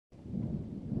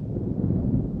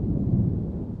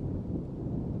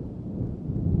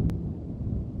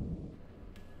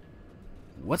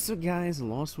What's up guys,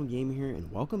 Lost One Gaming here, and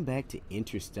welcome back to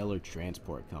Interstellar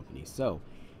Transport Company. So,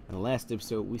 in the last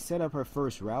episode, we set up our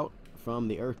first route from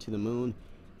the Earth to the Moon,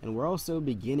 and we're also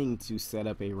beginning to set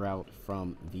up a route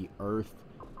from the Earth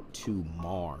to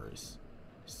Mars.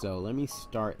 So, let me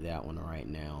start that one right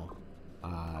now.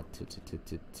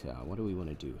 What do we want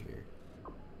to do here?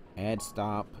 Add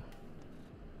stop,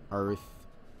 Earth,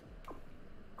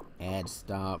 add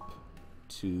stop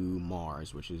to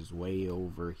Mars, which is way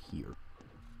over here.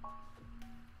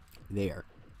 There.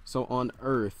 So on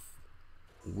Earth,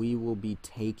 we will be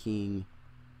taking.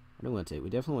 I don't want to take. We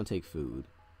definitely want to take food.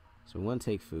 So we want to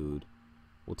take food.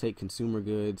 We'll take consumer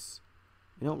goods.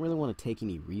 We don't really want to take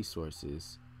any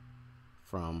resources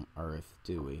from Earth,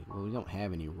 do we? Well, we don't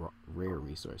have any rare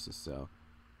resources, so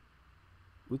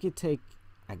we could take.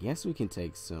 I guess we can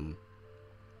take some.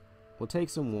 We'll take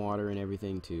some water and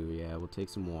everything too. Yeah, we'll take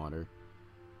some water.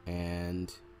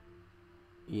 And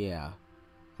yeah,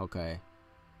 okay.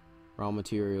 Raw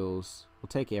materials. We'll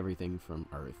take everything from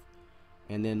Earth.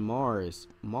 And then Mars,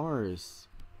 from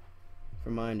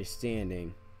my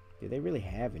understanding, do they really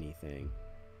have anything?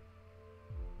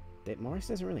 Mars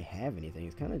doesn't really have anything.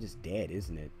 It's kind of just dead,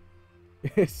 isn't it?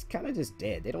 It's kind of just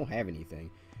dead. They don't have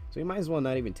anything. So we might as well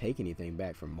not even take anything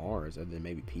back from Mars other than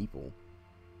maybe people.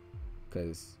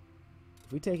 Because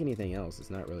if we take anything else, it's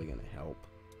not really going to help.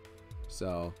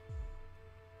 So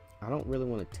I don't really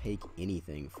want to take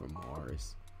anything from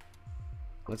Mars.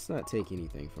 Let's not take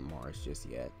anything from Mars just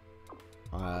yet.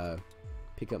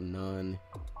 Pick up none.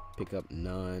 Pick up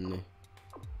none.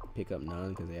 Pick up none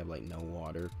because they have like no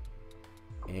water.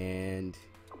 And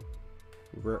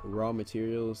raw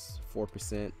materials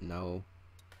 4%. No.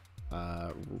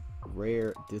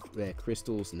 Rare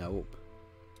crystals. Nope.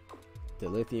 The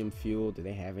lithium fuel. Do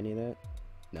they have any of that?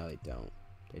 No, they don't.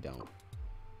 They don't.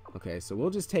 Okay, so we'll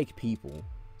just take people.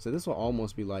 So this will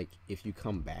almost be like if you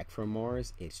come back from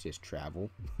Mars, it's just travel.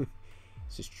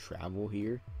 It's just travel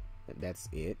here. That's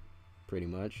it, pretty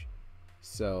much.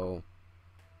 So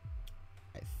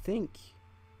I think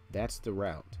that's the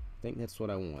route. I think that's what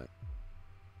I want.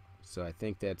 So I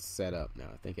think that's set up now.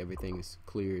 I think everything's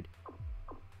cleared.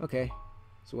 Okay,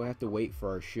 so we'll have to wait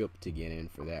for our ship to get in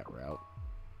for that route.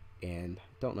 And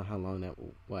don't know how long that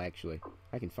will. Well, actually,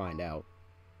 I can find out.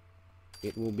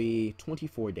 It will be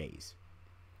 24 days.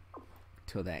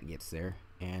 Till that gets there,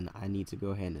 and I need to go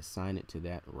ahead and assign it to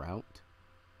that route,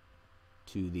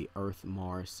 to the Earth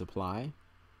Mars supply.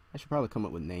 I should probably come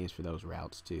up with names for those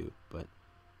routes too, but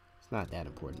it's not that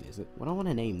important, is it? What do I want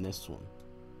to name this one?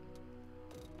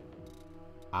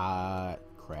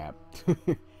 Crap.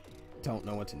 Don't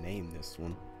know what to name this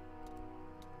one.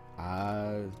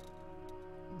 I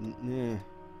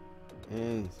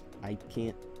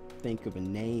can't think of a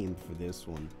name for this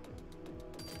one.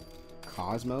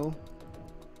 Cosmo?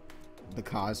 The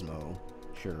Cosmo,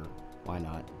 sure, why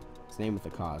not? Let's name it the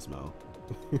Cosmo.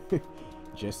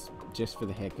 just for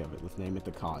the heck of it, let's name it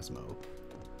the Cosmo.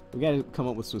 We gotta come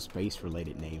up with some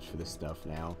space-related names for this stuff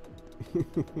now.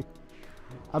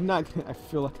 I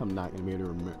feel like I'm not gonna be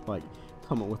able to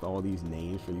come up with all these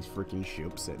names for these freaking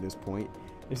ships at this point.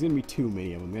 There's gonna be too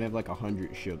many of them. I'm gonna have like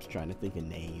 100 ships trying to think of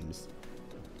names.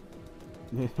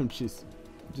 I'm just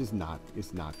not.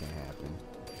 It's not gonna happen.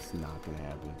 It's not gonna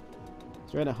happen.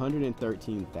 So we're at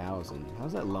 113,000.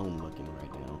 How's that loan looking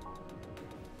right now?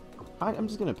 I'm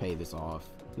just gonna pay this off.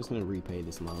 I'm just gonna repay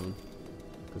this loan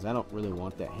because I don't really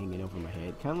want that hanging over my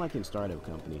head. Kind of like in Startup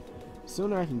Company. The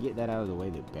sooner I can get that out of the way,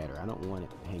 the better. I don't want it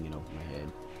hanging over my head.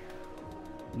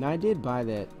 Now I did buy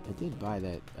that. I did buy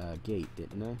that gate,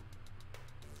 didn't I?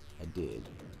 I did.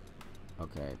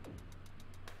 Okay.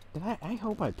 But I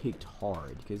hope I picked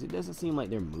hard because it doesn't seem like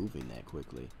they're moving that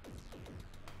quickly.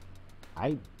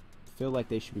 I feel like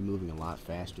they should be moving a lot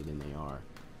faster than they are,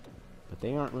 but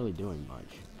they aren't really doing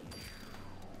much.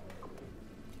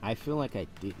 I feel like I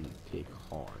didn't pick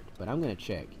hard, but I'm gonna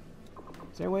check.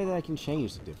 Is there a way that I can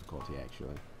change the difficulty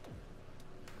actually?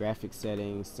 Graphic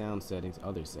settings, sound settings,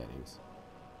 other settings.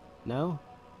 No?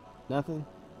 Nothing?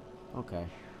 Okay.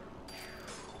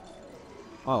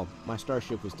 Oh, my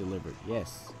starship was delivered.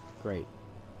 Yes, great.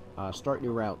 Start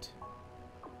new route.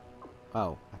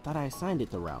 Oh, I thought I assigned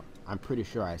it the route. I'm pretty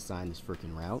sure I assigned this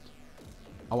freaking route.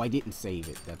 Oh, I didn't save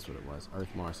it. That's what it was. Earth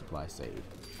Mars supply save.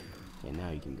 Okay, now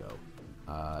you can go.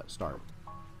 Start.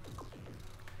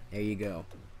 There you go.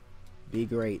 Be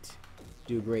great.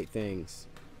 Do great things.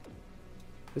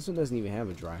 This one doesn't even have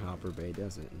a dry hopper bay,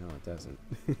 does it? No, it doesn't.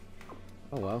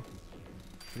 Oh well.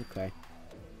 Okay.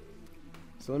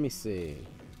 So let me see.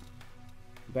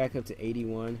 Back up to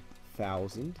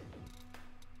 81,000.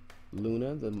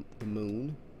 Luna, the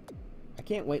moon. I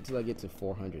can't wait till I get to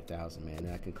 400,000, man,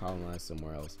 and I can colonize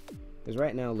somewhere else. Because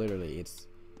right now, literally, it's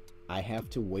I have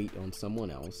to wait on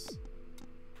someone else,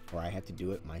 or I have to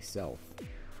do it myself,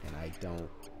 and I don't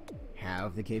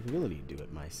have the capability to do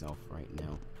it myself right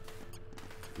now.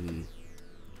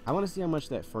 I want to see how much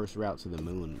that first route to the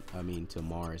moon, to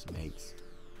Mars makes.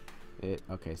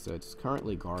 Okay, so it's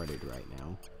currently guarded right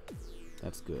now.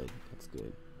 That's good. That's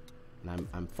good. And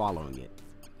I'm following it.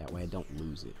 That way I don't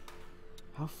lose it.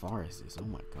 How far is this? Oh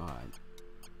my god.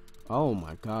 Oh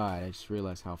my god, I just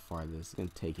realized how far this is going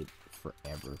to take it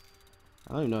forever.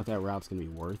 I don't even know if that route's going to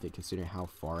be worth it considering how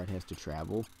far it has to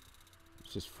travel.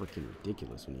 It's just freaking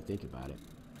ridiculous when you think about it.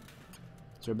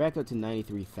 So we're back up to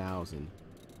 93,000.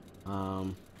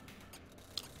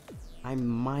 I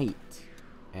might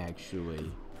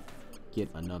actually get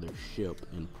another ship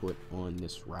and put on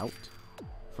this route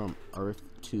from Earth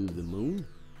to the moon,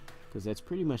 because that's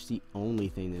pretty much the only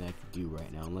thing that I could do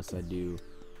right now, unless I do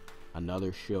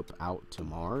another ship out to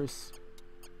Mars,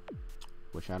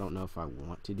 which I don't know if I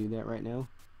want to do that right now.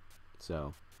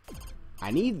 So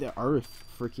I need the Earth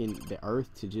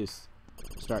to just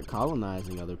start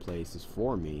colonizing other places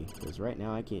for me, because right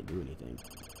now I can't do anything.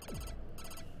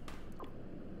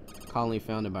 Colony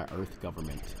founded by Earth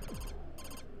government.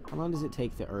 How long does it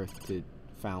take the Earth to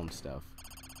found stuff?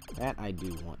 That I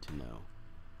do want to know.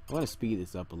 I want to speed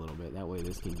this up a little bit, that way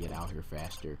this can get out here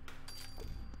faster.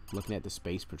 Looking at the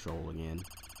space patrol again.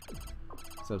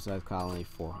 Subsidized colony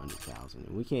 400,000,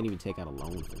 and we can't even take out a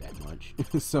loan for that much.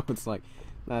 So it's like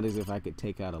not as if I could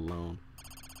take out a loan.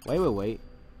 Wait.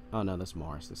 Oh no, that's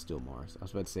Mars. That's still Mars. I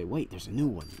was about to say, wait, there's a new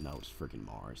one. No, it's freaking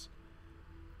Mars.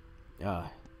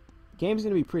 Game's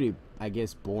gonna be pretty, I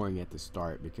guess, boring at the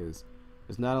start because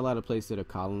there's not a lot of places that are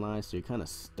colonized, so you're kind of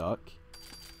stuck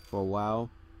for a while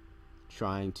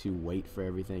trying to wait for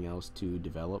everything else to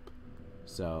develop.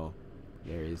 So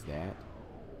there is that.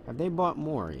 Have they bought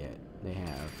more yet? They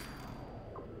have.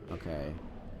 Okay.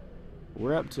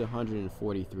 We're up to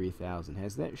 143,000.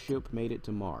 Has that ship made it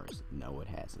to Mars? No, it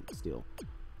hasn't. Still.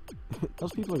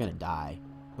 Those people are gonna die.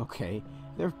 Okay.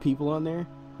 There are people on there?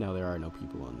 No, there are no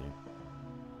people on there.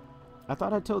 I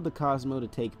thought I told the Cosmo to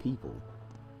take people.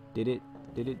 Did it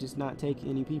just not take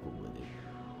any people with it?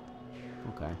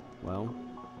 Okay. Well,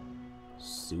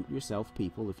 suit yourself,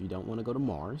 people, if you don't want to go to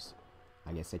Mars.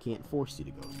 I guess I can't force you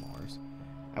to go to Mars.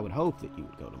 I would hope that you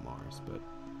would go to Mars, but,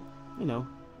 you know,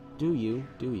 do you.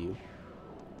 Do your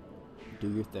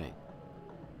thing.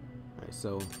 Alright,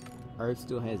 so Earth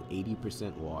still has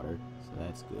 80% water, so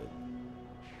that's good.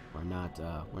 We're not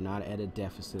at a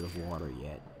deficit of water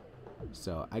yet.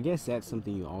 So I guess that's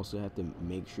something you also have to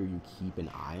make sure you keep an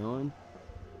eye on,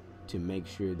 to make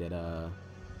sure that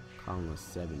column was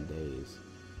 7 days.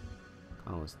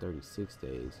 Column was 36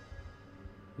 days.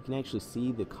 We can actually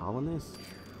see the colonists.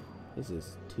 This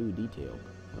is too detailed.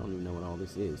 I don't even know what all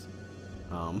this is.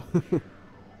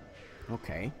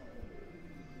 Okay.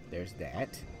 There's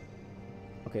that.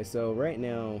 Okay, so right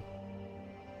now,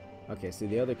 okay, so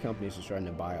the other companies are trying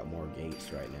to buy up more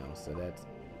gates right now, so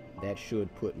that should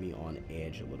put me on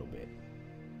edge a little bit.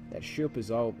 That ship is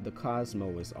the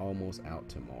Cosmo is almost out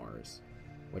to Mars,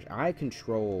 which I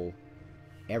control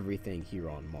everything here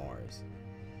on Mars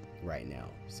right now.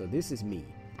 So this is me.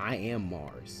 I am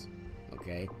Mars.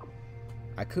 Okay?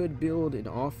 I could build an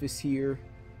office here.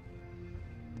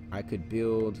 I could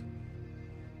build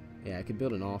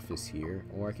an office here,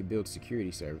 or I could build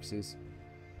security services.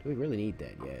 Do we really need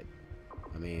that yet?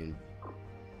 I mean,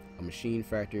 a machine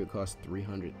factory would cost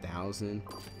 300,000.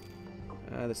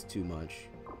 That's too much.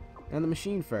 And the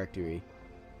machine factory,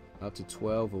 up to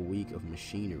 12 a week of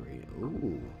machinery.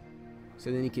 Ooh.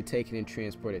 So then you could take it and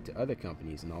transport it to other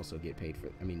companies and also get paid for,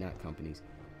 I mean, not companies,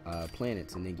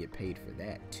 planets, and then get paid for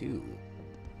that too.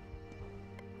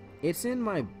 It's in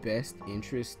my best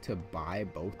interest to buy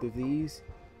both of these,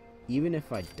 even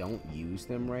if I don't use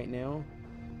them right now.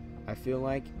 I feel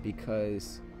like,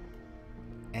 because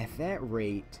at that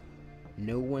rate,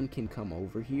 no one can come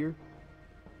over here.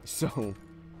 So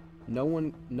no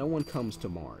one comes to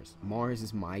Mars. Mars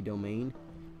is my domain,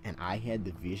 and I had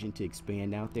the vision to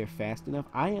expand out there fast enough.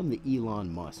 I am the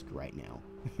Elon Musk right now.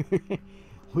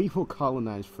 We will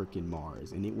colonize freaking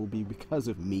Mars, and it will be because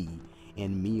of me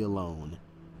and me alone.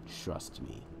 Trust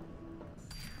me.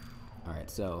 Alright,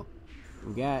 so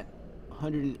we got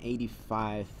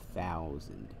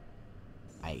 185,000.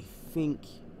 I think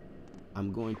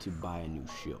I'm going to buy a new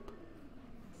ship.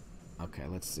 Okay,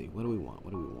 let's see. What do we want?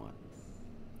 What do we want?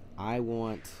 I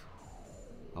want...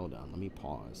 Hold on, let me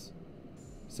pause.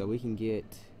 So we can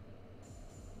get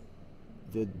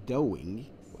the Doing.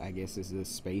 I guess this is the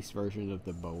space version of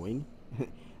the Boeing.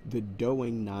 The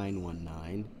Doing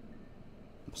 919.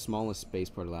 Smallest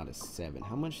spaceport allowed is 7.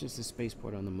 How much is the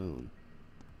spaceport on the moon?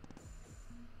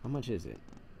 How much is it?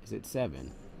 Is it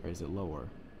 7 or is it lower?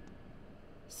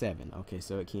 7. Okay,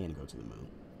 so it can go to the moon.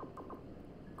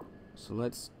 So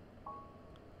let's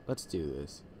do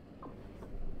this.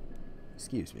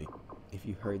 Excuse me if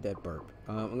you heard that burp.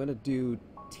 I'm gonna do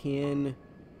 10.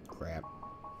 Crap.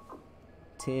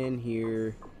 10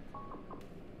 here.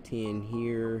 10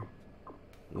 here.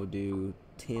 We'll do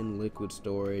 10 liquid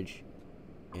storage.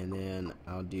 And then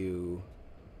I'll do...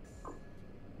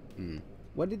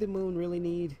 What did the moon really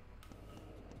need?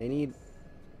 They need...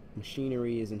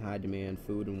 Machinery is in high demand.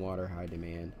 Food and water, high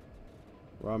demand.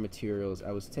 Raw materials.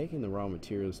 I was taking the raw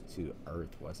materials to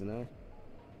Earth, wasn't I?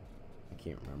 I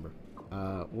can't remember.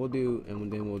 We'll do... And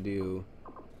then we'll do...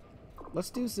 Let's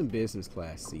do some business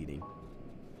class seating.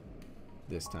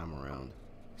 This time around.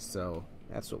 So,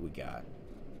 that's what we got.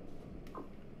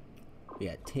 We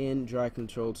got 10 dry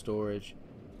controlled storage.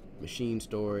 Machine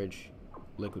storage,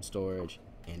 liquid storage,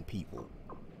 and people.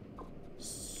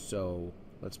 So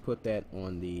let's put that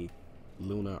on the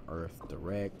Luna Earth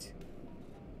Direct.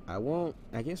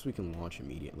 I guess we can launch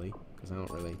immediately because I don't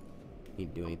really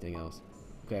need to do anything else.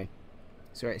 Okay,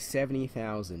 so we're at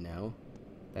 70,000 now.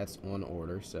 That's on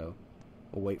order, so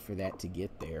we'll wait for that to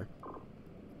get there.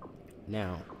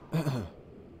 Now,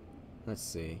 let's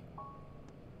see.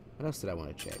 What else did I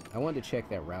want to check? I wanted to check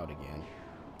that route again.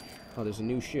 Oh, there's a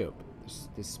new ship.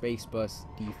 The Space Bus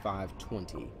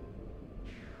D520.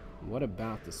 What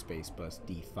about the Space Bus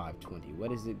D520?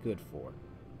 What is it good for?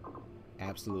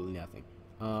 Absolutely nothing.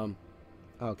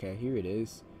 Okay, here it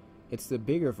is. It's the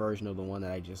bigger version of the one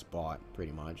that I just bought,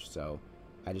 pretty much. So,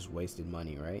 I just wasted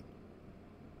money, right?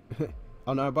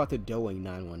 Oh no, I bought the Doing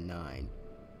 919.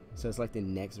 So it's like the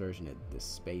next version of the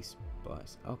Space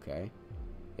Bus. Okay.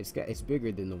 It's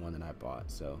bigger than the one that I bought,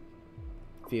 so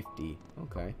 50.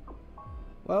 Okay.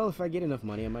 Well, if I get enough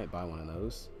money, I might buy one of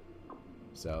those.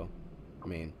 So, I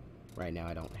mean, right now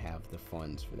I don't have the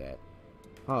funds for that.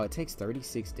 Oh, it takes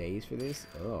 36 days for this?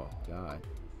 Oh, God.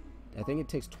 I think it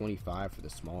takes 25 for the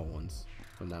small ones,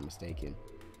 if I'm not mistaken.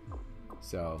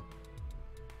 So,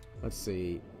 let's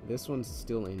see. This one's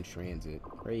still in transit.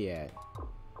 Where are you at?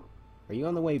 Are you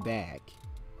on the way back?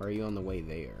 Or are you on the way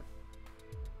there?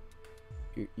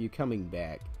 You're coming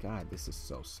back. God, this is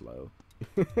so slow.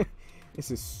 This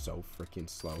is so freaking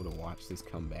slow to watch this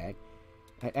come back.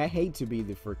 I hate to be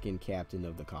the freaking captain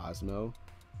of the Cosmo.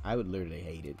 I would literally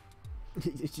hate it.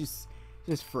 It's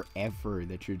just forever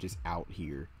that you're just out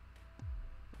here.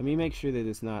 Let me make sure that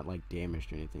it's not like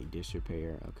damaged or anything.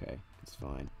 Disrepair. Okay, it's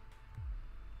fine.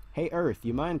 Hey Earth,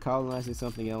 you mind colonizing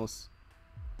something else?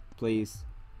 Please,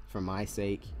 for my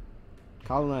sake.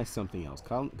 Colonize something else.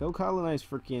 Go colonize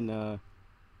freaking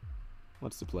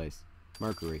what's the place?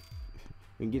 Mercury.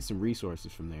 We can get some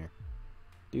resources from there.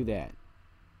 Do that.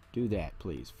 Do that,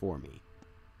 please, for me.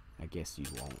 I guess you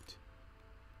won't.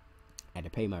 I had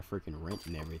to pay my freaking rent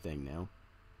and everything now.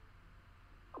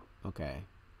 Okay.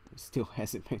 It still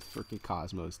hasn't been freaking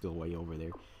Cosmo is still way over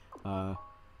there.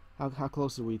 How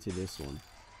close are we to this one?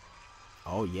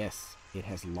 Oh yes, it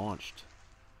has launched.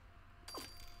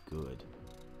 Good.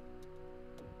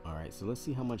 Alright, so let's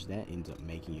see how much that ends up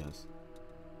making us.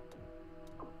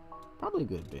 Probably a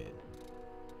good bit.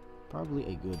 Probably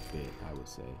a good bit, I would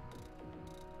say.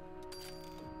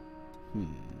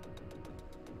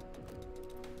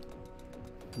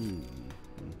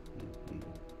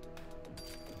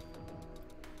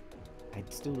 I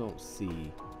still don't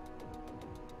see.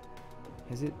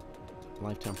 Has it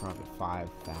lifetime profit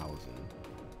 5,000?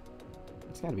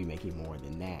 It's got to be making more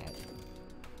than that.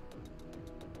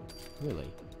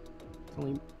 Really? It's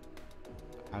only.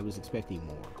 I was expecting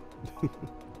more.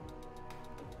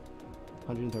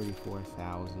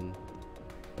 134,000.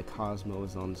 The Cosmo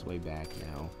is on its way back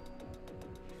now.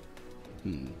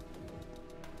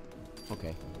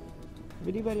 Okay. Have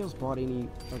anybody else bought any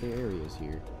other areas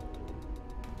here?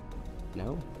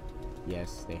 No?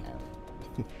 Yes, they have.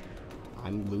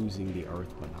 I'm losing the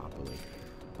Earth monopoly.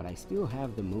 But I still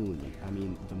have the moon,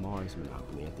 the Mars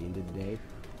monopoly at the end of the day.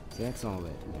 So that's all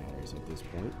that matters at this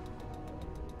point.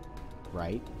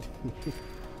 Right?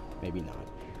 Maybe not.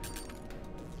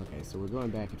 Okay, so we're going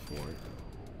back and forth.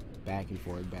 Back and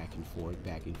forth, back and forth,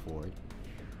 back and forth.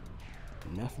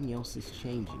 Nothing else is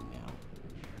changing now.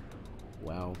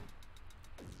 Well,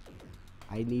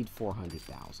 I need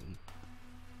 400,000.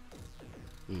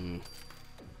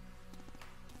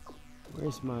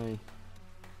 Where's my...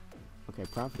 Okay,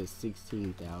 profit is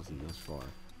 16,000 thus far.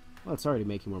 Well, it's already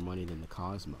making more money than the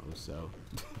Cosmo, so...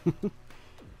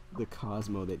 The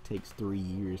Cosmo that takes 3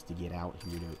 years to get out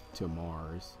here to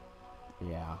Mars.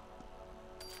 Yeah.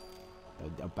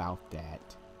 about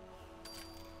that.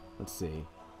 Let's see.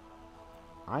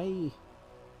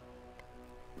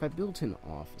 If I built an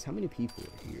office, how many people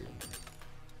are here?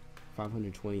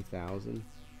 520,000.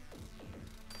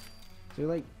 So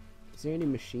like, is there any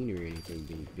machinery or anything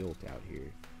being built out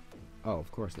here? Oh,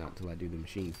 of course not until I do the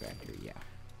machine factory. Yeah,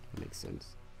 that makes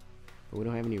sense. But we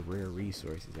don't have any rare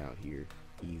resources out here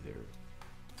either.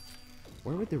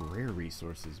 Where would the rare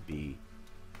resources be?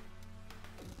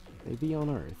 They'd be on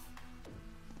Earth.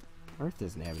 Earth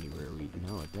doesn't have any rare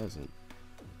no, it doesn't.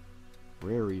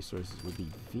 Rare resources would be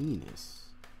Venus.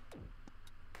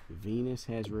 Venus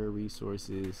has rare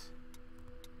resources.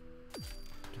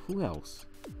 Who else?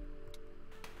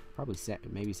 Probably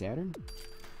maybe Saturn?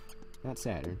 Not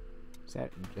Saturn.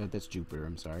 That's Jupiter,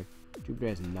 I'm sorry. Jupiter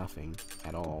has nothing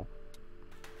at all.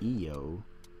 Io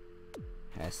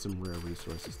has some rare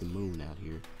resources. The moon out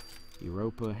here.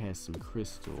 Europa has some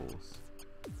crystals.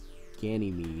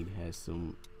 Ganymede has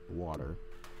some water.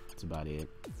 That's about it.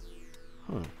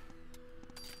 Huh.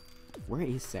 Where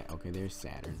is Saturn? Okay, there's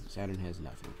Saturn. Saturn has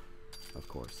nothing. Of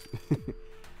course.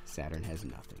 Saturn has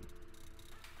nothing.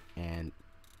 And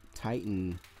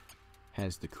Titan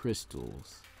has the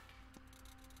crystals.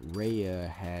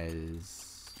 Rhea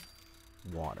has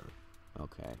water.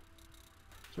 Okay.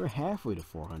 So we're halfway to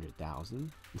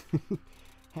 400,000.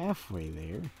 Halfway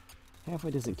there.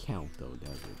 Halfway doesn't count though,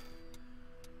 does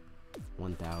it?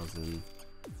 1,000.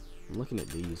 I'm looking at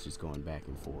these just going back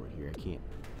and forward here. I can't.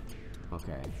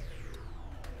 Okay.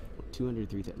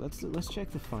 203. Let's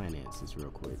check the finances real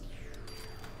quick.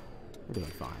 We're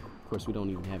doing fine. Of course, we don't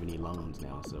even have any loans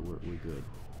now, so we're good.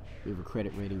 We have a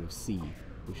credit rating of C.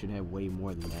 We should have way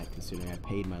more than that, considering I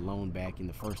paid my loan back in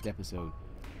the first episode.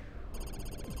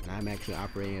 And I'm actually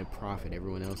operating at a profit.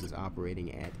 Everyone else is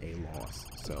operating at a loss.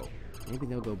 So maybe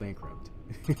they'll go bankrupt.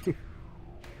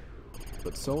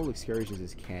 But Soul Excursions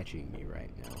is catching me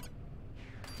right now.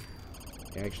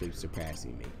 They're actually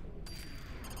surpassing me.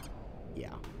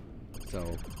 Yeah.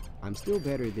 So I'm still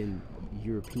better than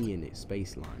European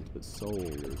space lines, but Soul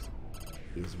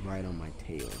is right on my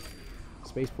tail.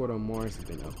 Spaceport on Mars has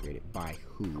been upgraded by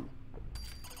who?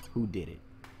 Who did it?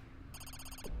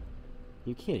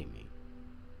 You kidding me?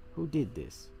 Who did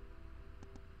this?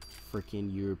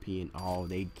 Freaking European. Oh,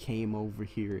 they came over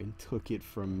here and took it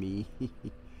from me.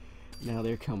 Now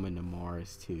they're coming to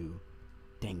Mars too.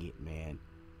 Dang it, man.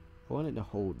 I wanted to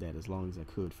hold that as long as I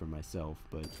could for myself,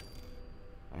 but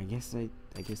I guess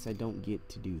I don't get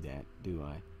to do that, do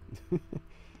I?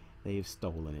 They've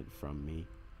stolen it from me.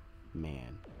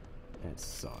 Man, that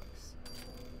sucks.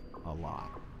 A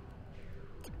lot.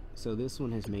 So this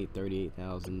one has made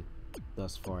 38,000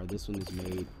 thus far. This one has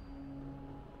made,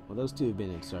 well, those two have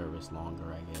been in service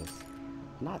longer, I guess.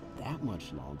 Not that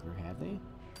much longer, have they?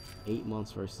 8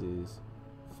 months versus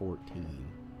 14.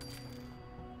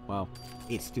 Well,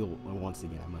 it's still, once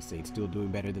again, I must say, it's still doing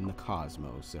better than the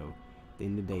Cosmo, so at the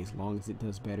end of the day, as long as it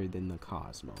does better than the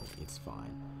Cosmo, it's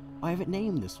fine. Oh, I haven't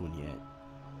named this one yet.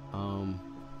 I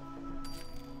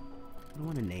don't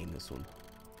want to name this one.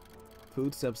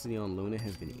 Food subsidy on Luna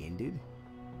has been ended?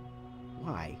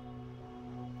 Why?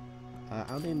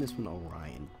 I'll name this one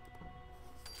Orion.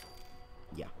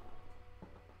 Yeah.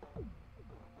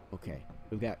 Okay,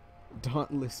 we've got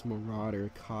Dauntless, Marauder,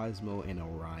 Cosmo, and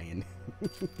Orion.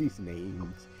 These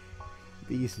names.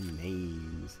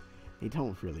 They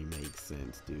don't really make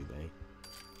sense, do they?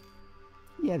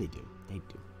 Yeah, they do. They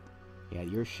do. Yeah,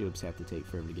 your ships have to take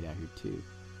forever to get out here, too.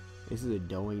 This is a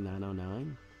Doing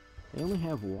 909. They only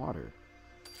have water.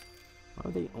 Why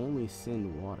would they only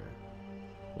send water?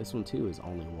 This one, too, is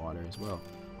only water as well.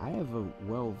 I have a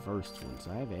well-versed one,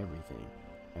 so I have everything.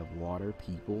 I have water,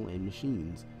 people, and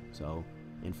machines. So,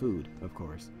 and food, of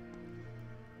course.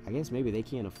 I guess maybe they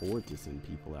can't afford to send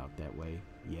people out that way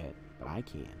yet, but I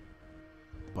can.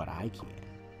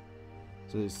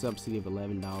 So there's a subsidy of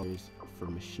 $11 for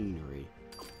machinery.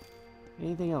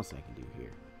 Anything else I can do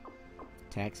here?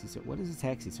 Taxi, what does the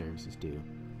taxi services do?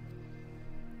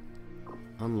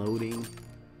 Unloading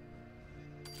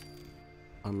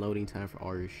time for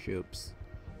all your ships.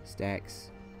 Stacks.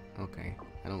 Okay,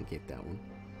 I don't get that one.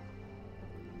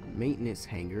 Maintenance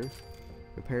hangar.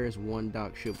 Repairs one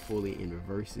dock ship fully and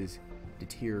reverses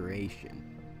deterioration.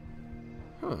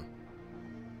 Huh.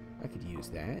 I could use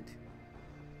that.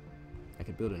 I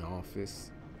could build an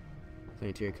office.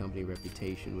 Planetary company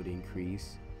reputation would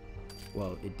increase.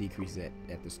 Well, it decreases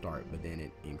at the start, but then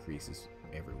it increases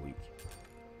every week.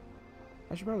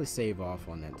 I should probably save off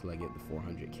on that until I get the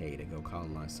 400k to go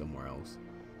colonize somewhere else.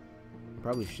 I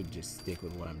probably should just stick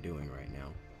with what I'm doing right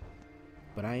now.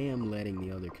 But I am letting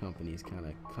the other companies kind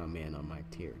of come in on my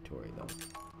territory, though,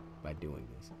 by doing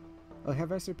this. Oh,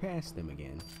 have I surpassed them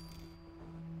again?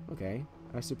 Okay,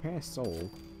 I surpassed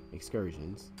Sol.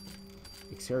 Excursions.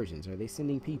 Excursions, are they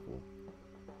sending people?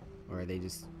 Or are they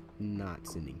just not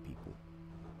sending people?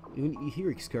 When you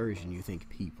hear excursion, you think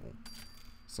people.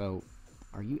 So,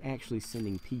 are you actually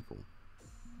sending people?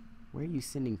 Where are you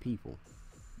sending people?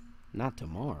 Not to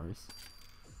Mars.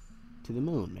 To the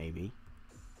moon, maybe.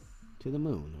 To the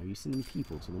moon. Are you sending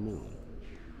people to the moon?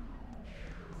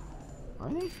 Are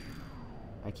they?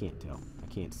 I can't tell. I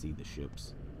can't see the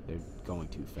ships. They're going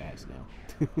too fast now.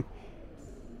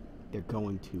 They're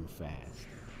going too fast.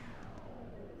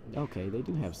 Okay, they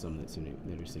do have some that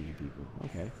are sending people.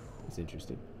 Okay, that's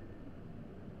interesting.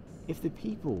 If the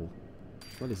people...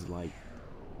 What is it like?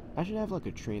 I should have like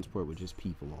a transport with just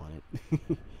people on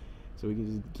it. So we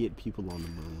can just get people on the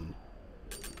moon.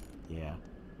 Yeah,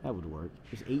 that would work.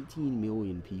 There's 18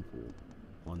 million people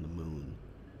on the moon.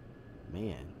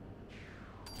 Man.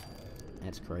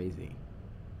 That's crazy.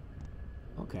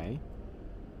 Okay.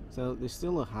 So there's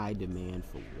still a high demand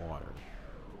for water.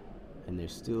 And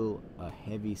there's still a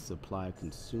heavy supply of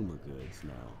consumer goods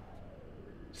now.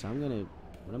 So what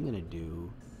I'm gonna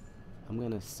do, I'm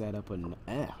gonna set up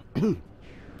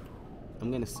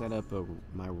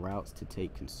my routes to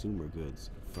take consumer goods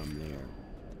from there.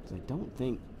 Because I don't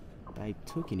think I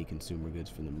took any consumer goods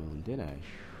from the moon, did I?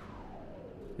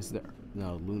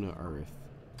 No, lunar Earth.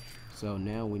 So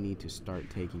now we need to start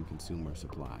taking consumer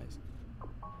supplies.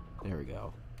 There we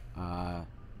go.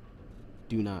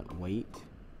 Do not wait.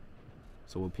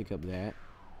 So we'll pick up that.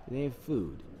 They have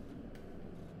food.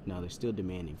 No, they're still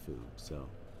demanding food, so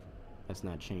that's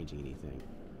not changing anything.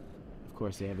 Of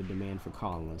course, they have a demand for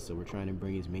colonists, so we're trying to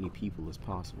bring as many people as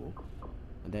possible.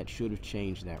 And that should have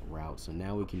changed that route, so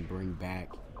now we can bring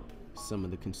back some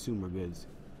of the consumer goods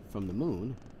from the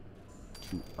moon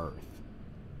to Earth.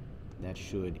 That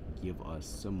should give us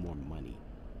some more money.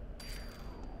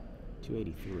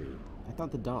 283. I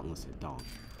thought the Dauntless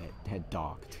had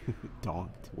docked.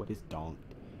 Donked. What is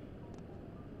donked?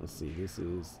 Let's see.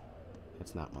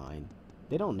 That's not mine.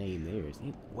 They don't name theirs.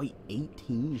 Wait,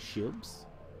 18 ships?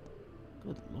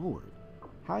 Good lord.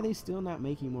 How are they still not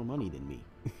making more money than me?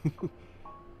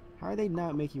 How are they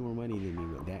not making more money than me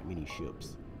with that many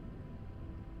ships?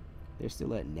 They're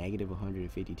still at negative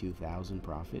 152,000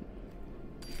 profit.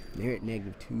 They're at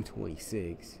negative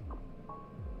 226.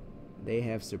 They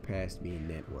have surpassed me in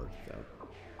net worth, though.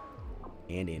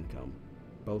 And income.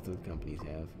 Both of the companies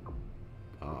have.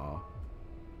 Aw.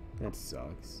 That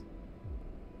sucks.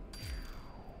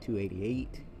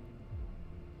 288.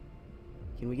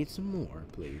 Can we get some more,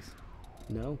 please?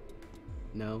 No?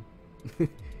 No?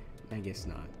 I guess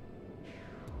not.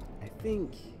 I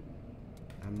think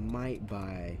I might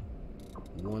buy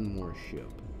one more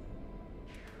ship.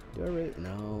 Do I really?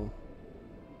 No.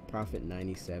 Profit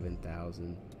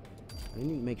 97,000. I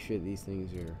need to make sure these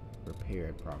things are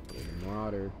repaired properly. The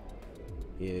Marauder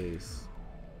is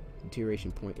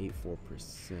deterioration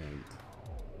 0.84%.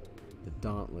 The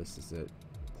Dauntless is at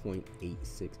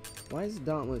 0.86. Why is the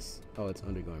Dauntless? Oh, it's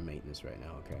undergoing maintenance right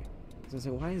now. Okay. So I say,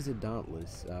 why is the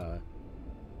Dauntless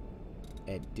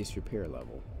at disrepair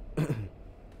level?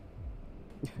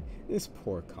 This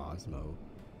poor Cosmo.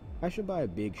 I should buy a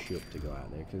big ship to go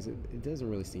out there because it doesn't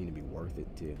really seem to be worth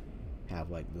it to have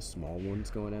like the small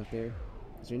ones going out there,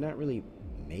 because you're not really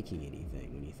making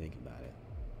anything when you think about it.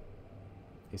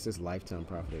 It says lifetime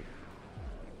profit.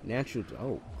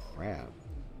 Oh crap.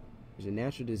 There's a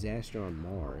natural disaster on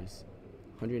Mars.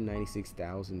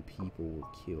 196,000 people were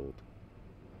killed.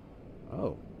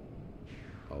 Oh.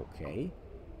 Okay.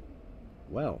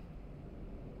 Well,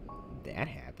 that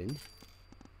happened.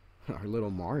 Our little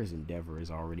Mars endeavor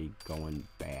is already going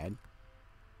bad.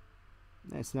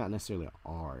 That's not necessarily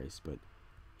ours, but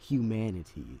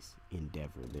humanity's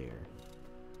endeavor there.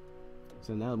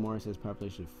 So now Mars has a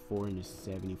population of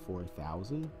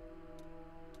 474,000.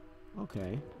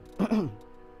 Okay.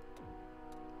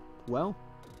 Well,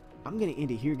 I'm going to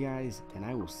end it here, guys, and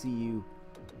I will see you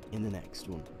in the next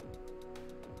one.